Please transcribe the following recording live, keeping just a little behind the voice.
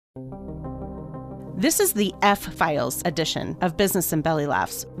This is the F-Files edition of Business and Belly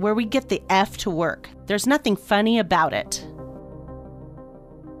Laughs, where we get the F to work. There's nothing funny about it.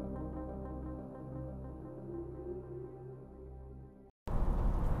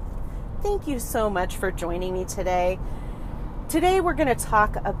 Thank you so much for joining me today. Today we're going to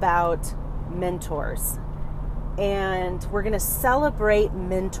talk about mentors, and we're going to celebrate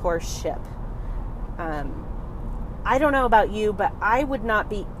mentorship. I don't know about you, but I would not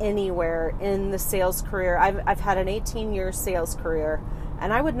be anywhere in the sales career. I've had an 18-year sales career,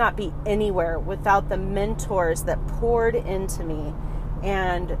 and I would not be anywhere without the mentors that poured into me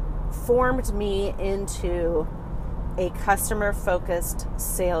and formed me into a customer-focused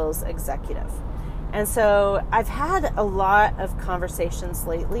sales executive. And so I've had a lot of conversations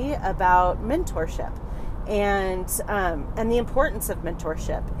lately about mentorship and the importance of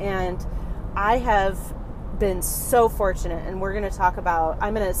mentorship. And I have been so fortunate, and we're going to talk about,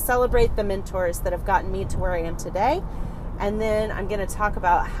 I'm going to celebrate the mentors that have gotten me to where I am today, and then I'm going to talk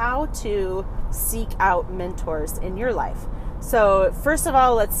about how to seek out mentors in your life. So first of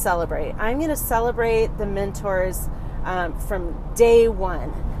all, let's celebrate. I'm going to celebrate the mentors from day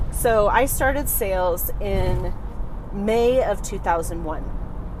one. So I started sales in May of 2001.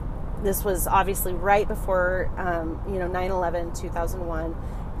 This was obviously right before 9/11, 2001.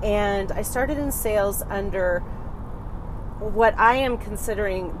 And I started in sales under what I am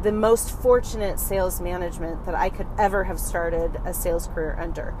considering the most fortunate sales management that I could ever have started a sales career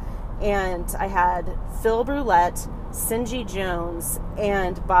under. And I had Phil Brulette, Cindy Jones,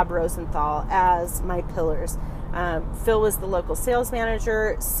 and Bob Rosenthal as my pillars. Phil was the local sales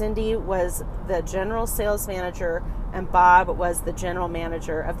manager, Cindy was the general sales manager, and Bob was the general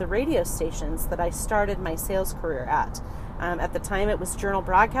manager of the radio stations that I started my sales career at. At the time, it was Journal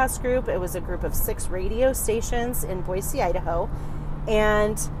Broadcast Group. It was a group of 6 radio stations in Boise, Idaho.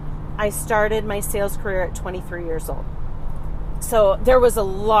 And I started my sales career at 23 years old. So there was a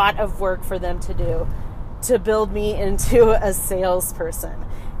lot of work for them to do to build me into a salesperson.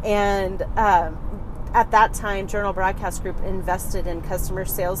 And at that time, Journal Broadcast Group invested in customer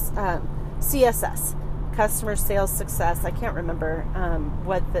sales, CSS. Customer Sales Success. I can't remember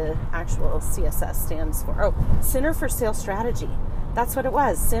what the actual CSS stands for. Oh, Center for Sales Strategy. That's what it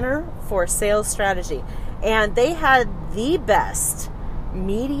was. Center for Sales Strategy. And they had the best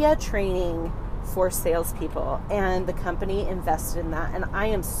media training for salespeople, and the company invested in that. And I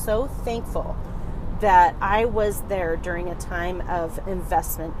am so thankful that I was there during a time of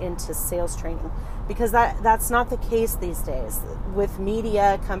investment into sales training, because that's not the case these days with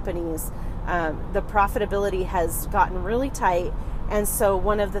media companies. The profitability has gotten really tight, and so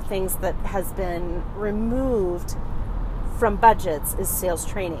one of the things that has been removed from budgets is sales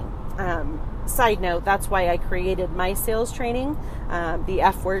training. Side note, that's why I created my sales training. The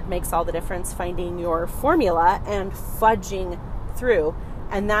F word makes all the difference, finding your formula and fudging through,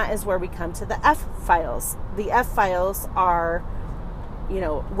 and that is where we come to the F-Files. The F-Files are,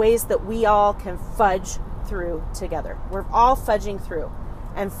 ways that we all can fudge through together. We're all fudging through.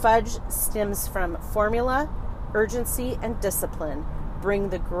 And fudge stems from formula, urgency, and discipline bring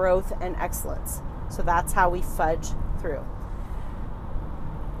the growth and excellence. So that's how we fudge through.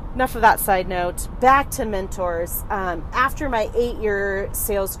 Enough of that side note. Back to mentors. After my 8-year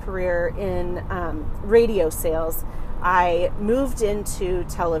sales career in radio sales, I moved into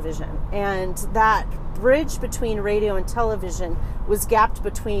television. And that bridge between radio and television was gapped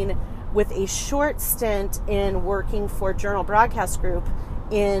with a short stint in working for Journal Broadcast Group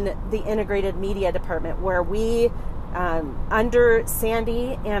in the integrated media department, where we, under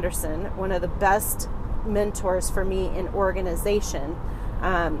Sandy Anderson, one of the best mentors for me in organization,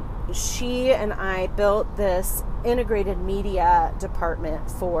 she and I built this integrated media department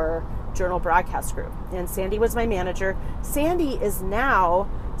for Journal Broadcast Group. And Sandy was my manager. Sandy is now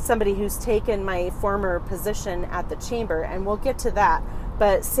somebody who's taken my former position at the chamber, and we'll get to that.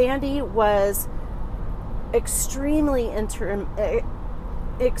 But Sandy was extremely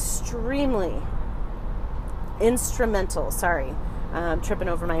instrumental, I'm tripping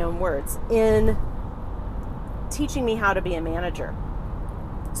over my own words, in teaching me how to be a manager.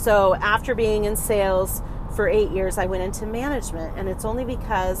 So after being in sales for 8 years, I went into management, and it's only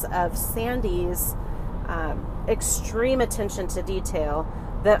because of Sandy's extreme attention to detail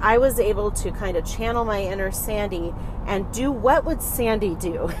that I was able to kind of channel my inner Sandy and do what would Sandy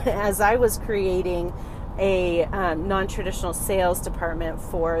do as I was creating a non-traditional sales department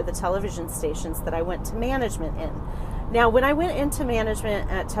for the television stations that I went to management in. Now, when I went into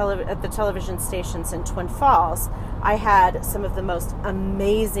management at the television stations in Twin Falls, I had some of the most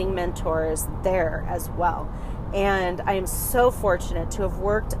amazing mentors there as well. And I am so fortunate to have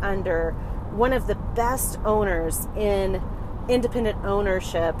worked under one of the best owners in independent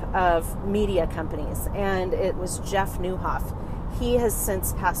ownership of media companies, and it was Jeff Neuhoff. He has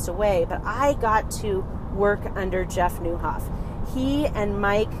since passed away, but I got to work under Jeff Neuhoff. He and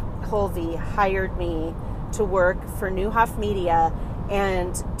Mike Colvey hired me to work for Neuhoff Media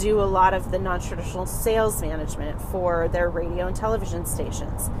and do a lot of the non-traditional sales management for their radio and television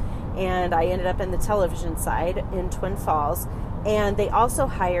stations. And I ended up in the television side in Twin Falls, and they also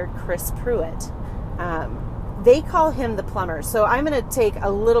hired Chris Pruitt. They call him the plumber. So I'm going to take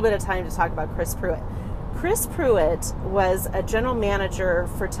a little bit of time to talk about Chris Pruitt. Chris Pruitt was a general manager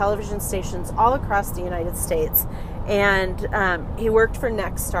for television stations all across the United States. And he worked for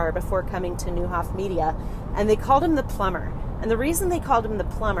Nexstar before coming to Neuhoff Media. And they called him the plumber. And the reason they called him the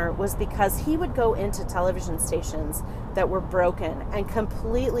plumber was because he would go into television stations that were broken and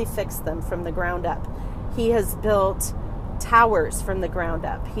completely fix them from the ground up. He has built towers from the ground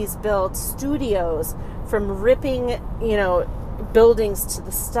up. He's built studios from ripping, buildings to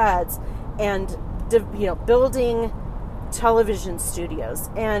the studs, and building television studios.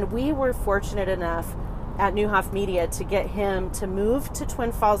 And we were fortunate enough at Neuhoff Media to get him to move to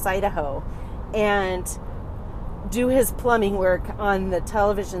Twin Falls, Idaho, and do his plumbing work on the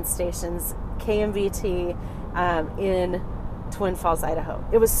television stations, KMVT, in Twin Falls, Idaho.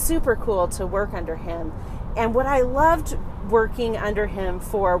 It was super cool to work under him. And what I loved working under him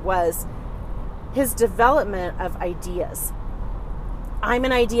for was his development of ideas. I'm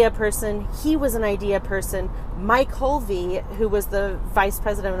an idea person. He was an idea person. Mike Colvey, who was the vice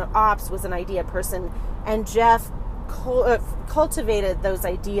president of ops, was an idea person. And Jeff cultivated those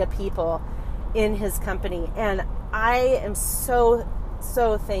idea people in his company. And I am so,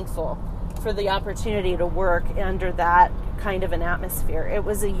 so thankful for the opportunity to work under that kind of an atmosphere. It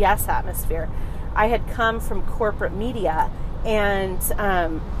was a yes atmosphere. I had come from corporate media, and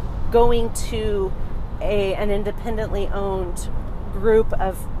going to an independently owned group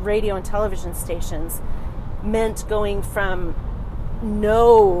of radio and television stations meant going from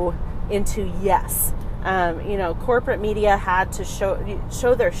no into yes. Corporate media had to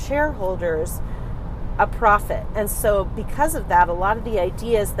show their shareholders a profit. And so because of that, a lot of the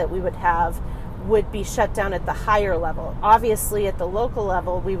ideas that we would have would be shut down at the higher level. Obviously, at the local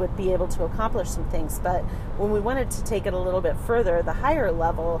level, we would be able to accomplish some things. But when we wanted to take it a little bit further, the higher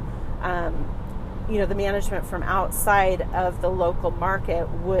level, the management from outside of the local market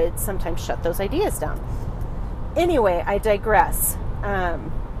would sometimes shut those ideas down. Anyway, I digress.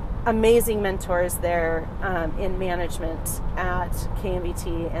 Amazing mentors there in management at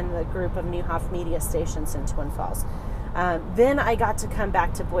KMVT and the group of Neuhoff Media stations in Twin Falls. Then I got to come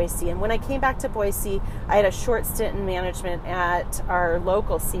back to Boise. And when I came back to Boise, I had a short stint in management at our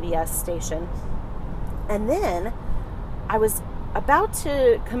local CBS station. And then I was about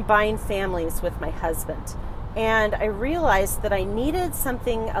to combine families with my husband. And I realized that I needed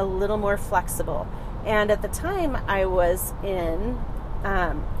something a little more flexible. And at the time, I was an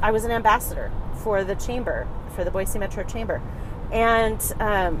ambassador for the chamber, for the Boise Metro Chamber. And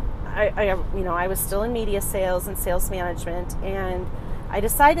I was still in media sales and sales management, and I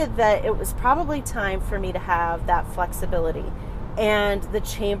decided that it was probably time for me to have that flexibility, and the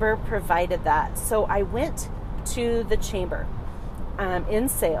chamber provided that. So I went to the chamber in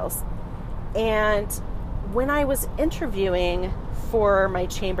sales, and when I was interviewing for my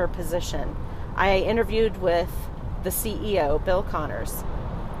chamber position, I interviewed with the CEO, Bill Connors,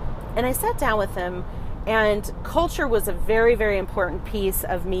 and I sat down with him. And culture was a very, very important piece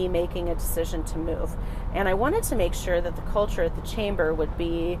of me making a decision to move. And I wanted to make sure that the culture at the chamber would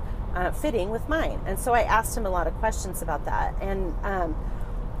be fitting with mine. And so I asked him a lot of questions about that. And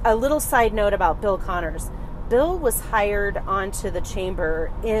a little side note about Bill Connors. Bill was hired onto the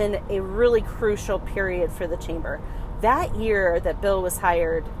chamber in a really crucial period for the chamber. That year that Bill was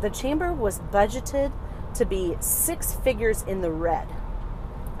hired, the chamber was budgeted to be 6 figures in the red.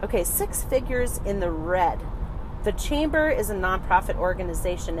 Okay, 6 figures in the red. The chamber is a nonprofit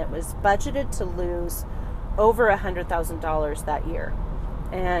organization. It was budgeted to lose over $100,000 that year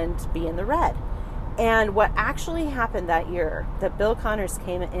and be in the red. And what actually happened that year that Bill Connors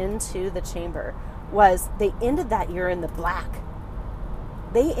came into the chamber was they ended that year in the black.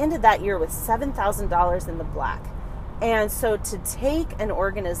 They ended that year with $7,000 in the black. And so to take an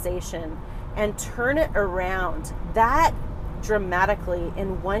organization and turn it around that dramatically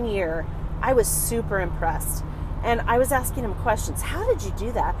in 1 year, I was super impressed. And I was asking him questions. How did you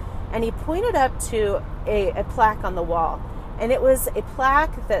do that? And he pointed up to a plaque on the wall. And it was a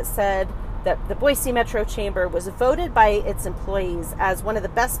plaque that said that the Boise Metro Chamber was voted by its employees as one of the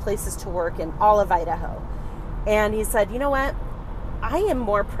best places to work in all of Idaho. And he said, you know what? I am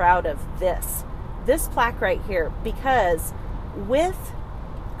more proud of this plaque right here, because with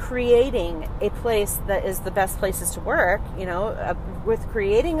creating a place that is the best places to work, with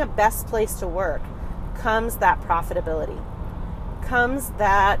creating a best place to work comes that profitability, comes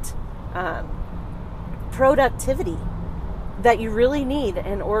that productivity that you really need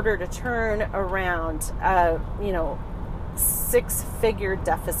in order to turn around a 6-figure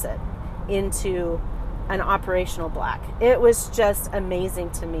deficit into an operational black. It was just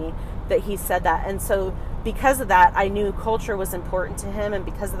amazing to me that he said that. And so because of that, I knew culture was important to him, and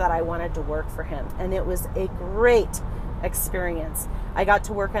because of that, I wanted to work for him. And it was a great experience. I got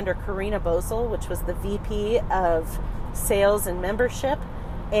to work under Karina Bosel, which was the VP of Sales and Membership,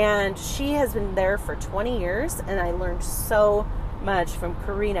 and she has been there for 20 years, and I learned so much from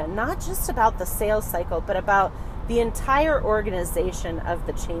Karina, not just about the sales cycle, but about the entire organization of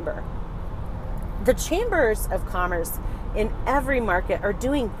the chamber. The chambers of commerce in every market are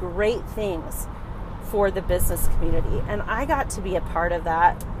doing great things for the business community, and I got to be a part of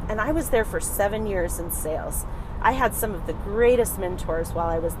that. And I was there for 7 years in sales. I had some of the greatest mentors while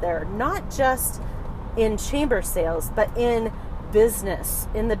I was there, not just in chamber sales, but in business,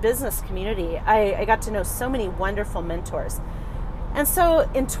 in the business community. I got to know so many wonderful mentors. And so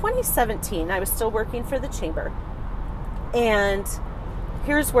in 2017, I was still working for the chamber, and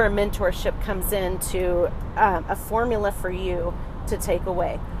here's where mentorship comes into a formula for you to take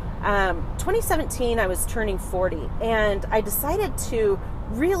away. 2017, I was turning 40, and I decided to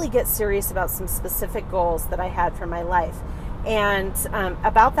really get serious about some specific goals that I had for my life. And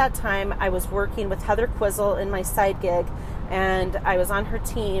about that time, I was working with Heather Quizzle in my side gig, and I was on her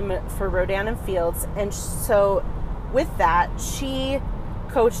team for Rodan and Fields. And so with that, she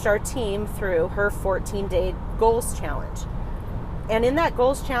coached our team through her 14-day goals challenge. And in that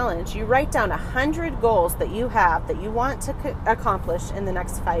goals challenge, you write down 100 goals that you have that you want to accomplish in the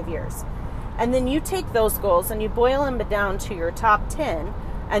next 5 years. And then you take those goals and you boil them down to your top 10,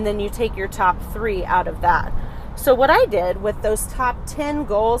 and then you take your top 3 out of that. So what I did with those top 10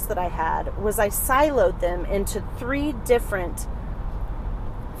 goals that I had was I siloed them into three different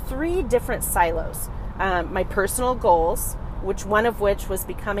silos. My personal goals, one of which was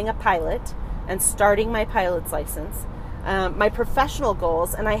becoming a pilot and starting my pilot's license. My professional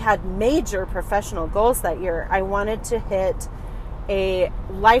goals, and I had major professional goals that year. I wanted to hit a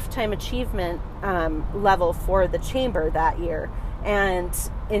lifetime achievement level for the chamber that year. And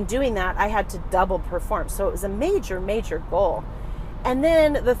in doing that, I had to double perform. So it was a major, major goal. And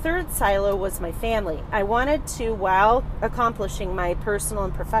then the third silo was my family. I wanted to, while accomplishing my personal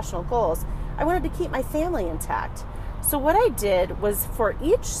and professional goals, I wanted to keep my family intact. So what I did was, for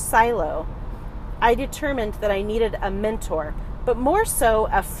each silo, I determined that I needed a mentor, but more so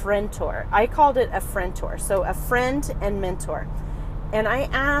a friendtor. I called it a friendtor. So a friend and mentor. And I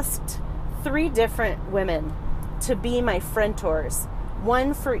asked 3 different women to be my friendtors,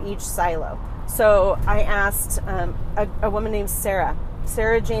 one for each silo. So I asked a woman named Sarah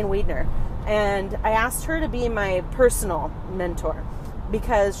Jane Wiedner, and I asked her to be my personal mentor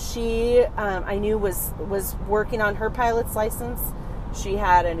because she, I knew was working on her pilot's license. She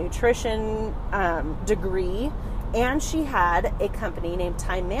had a nutrition degree, and she had a company named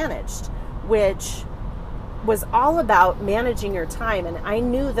Time Managed, which was all about managing your time. And I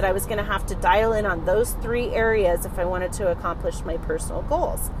knew that I was going to have to dial in on those 3 areas if I wanted to accomplish my personal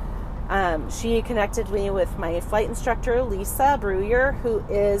goals. She connected me with my flight instructor, Lisa Breuer, who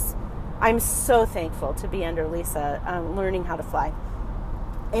is, I'm so thankful to be under Lisa, learning how to fly.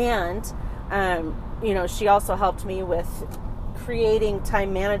 And, she also helped me with creating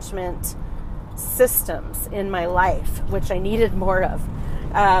time management systems in my life, which I needed more of.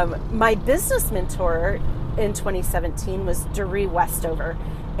 My business mentor in 2017 was Doree Westover.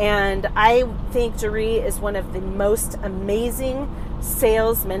 And I think Doree is one of the most amazing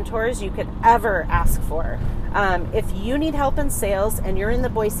sales mentors you could ever ask for. If you need help in sales and you're in the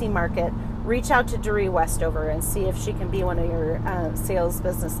Boise market, reach out to Doree Westover and see if she can be one of your sales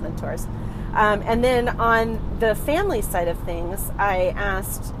business mentors. And then on the family side of things, I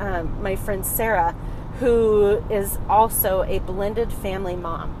asked my friend Sarah, who is also a blended family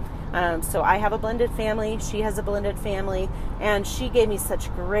mom. So I have a blended family, she has a blended family, and she gave me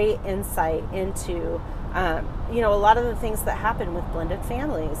such great insight into, a lot of the things that happen with blended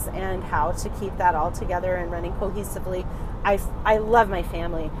families and how to keep that all together and running cohesively. I love my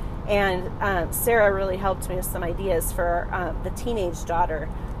family, and Sarah really helped me with some ideas for the teenage stepdaughter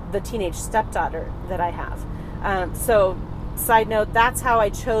that I have. So side note, that's how I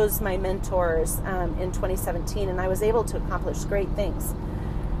chose my mentors in 2017, and I was able to accomplish great things.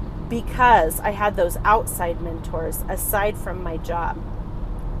 because I had those outside mentors aside from my job.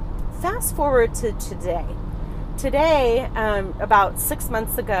 Fast forward to today. Today, about 6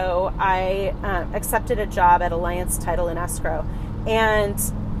 months ago, I accepted a job at Alliance Title and Escrow. And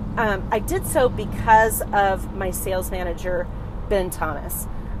I did so because of my sales manager, Ben Thomas.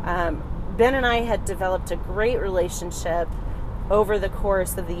 Ben and I had developed a great relationship over the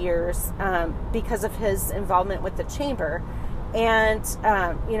course of the years because of his involvement with the chamber. And,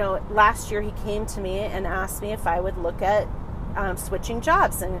 last year he came to me and asked me if I would look at switching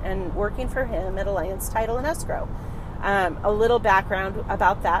jobs and working for him at Alliance Title and Escrow. A little background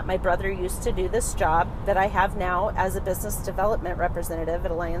about that. My brother used to do this job that I have now as a business development representative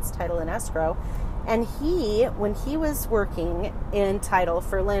at Alliance Title and Escrow. And when he was working in title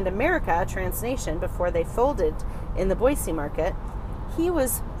for Land America TransNation before they folded in the Boise market, he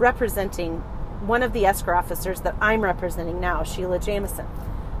was representing one of the escrow officers that I'm representing now, Sheila Jameson.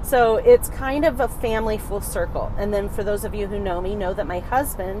 So it's kind of a family full circle. And then for those of you who know me, know that my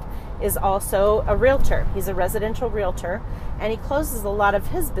husband is also a realtor. He's a residential realtor, and he closes a lot of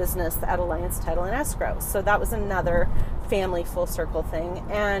his business at Alliance Title and Escrow. So that was another family full circle thing.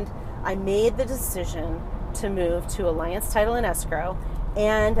 And I made the decision to move to Alliance Title and Escrow,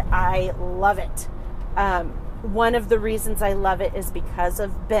 and I love it. One of the reasons I love it is because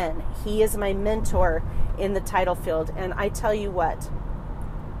of Ben. He is my mentor in the title field. And I tell you what,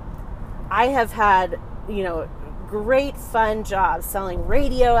 I have had, great fun jobs selling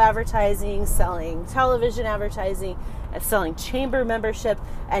radio advertising, selling television advertising, and selling chamber membership.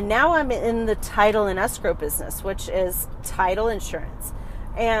 And now I'm in the title and escrow business, which is title insurance.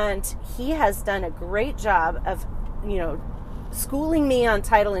 And he has done a great job of, schooling me on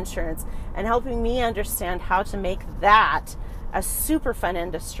title insurance and helping me understand how to make that a super fun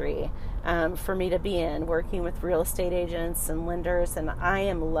industry for me to be in, working with real estate agents and lenders, and I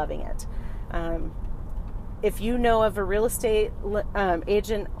am loving it. If you know of a real estate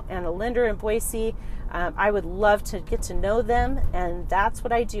agent and a lender in Boise, I would love to get to know them, and that's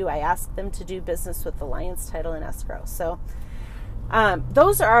what I do. I ask them to do business with Alliance Title and Escrow. So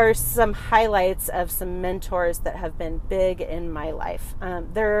those are some highlights of some mentors that have been big in my life.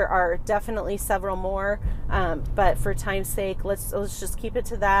 There are definitely several more, but for time's sake, let's just keep it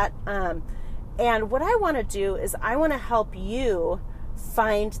to that. And what I want to do is I want to help you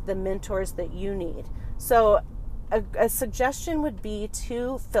find the mentors that you need. So a suggestion would be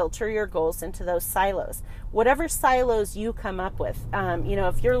to filter your goals into those silos. Whatever silos you come up with,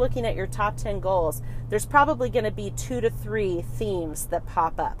 if you're looking at your top 10 goals, there's probably going to be 2 to 3 themes that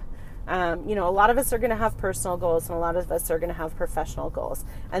pop up. A lot of us are going to have personal goals, and a lot of us are going to have professional goals.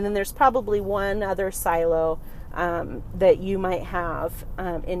 And then there's probably one other silo that you might have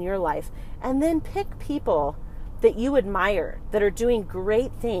in your life. And then pick people that you admire that are doing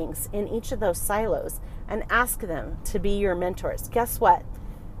great things in each of those silos and ask them to be your mentors. Guess what?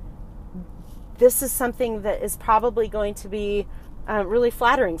 This is something that is probably going to be really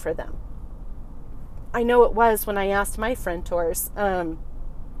flattering for them. I know it was when I asked my friend-tors.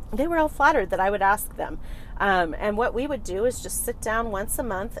 They were all flattered that I would ask them. And what we would do is just sit down once a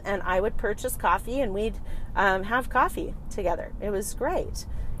month, and I would purchase coffee, and we'd have coffee together. It was great.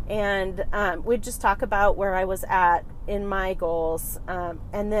 And we'd just talk about where I was at in my goals.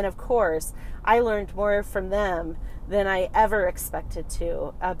 And then, of course, I learned more from them than I ever expected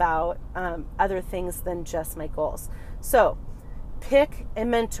to about other things than just my goals. So pick a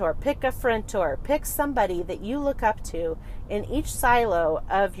mentor, pick a friend-tor, pick somebody that you look up to in each silo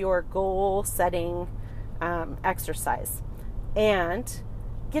of your goal-setting exercise. And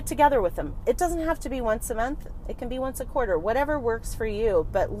get together with them. It doesn't have to be once a month. It can be once a quarter, whatever works for you.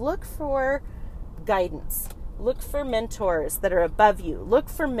 But look for guidance. Look for mentors that are above you. Look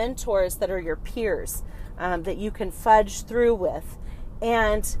for mentors that are your peers that you can fudge through with.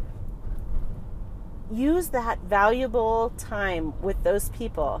 And use that valuable time with those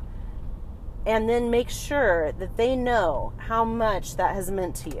people. And then make sure that they know how much that has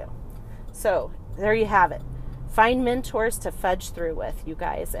meant to you. So there you have it. Find mentors to fudge through with, you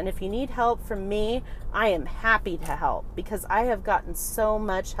guys. And if you need help from me, I am happy to help because I have gotten so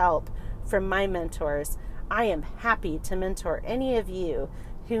much help from my mentors. I am happy to mentor any of you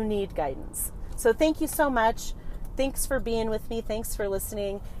who need guidance. So thank you so much. Thanks for being with me. Thanks for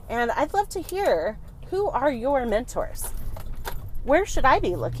listening. And I'd love to hear, who are your mentors? Where should I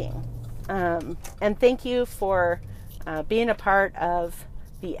be looking? And thank you for being a part of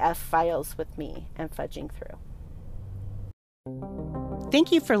the F Files with me and fudging through.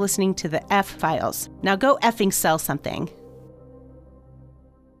 Thank you for listening to the F Files. Now go effing sell something.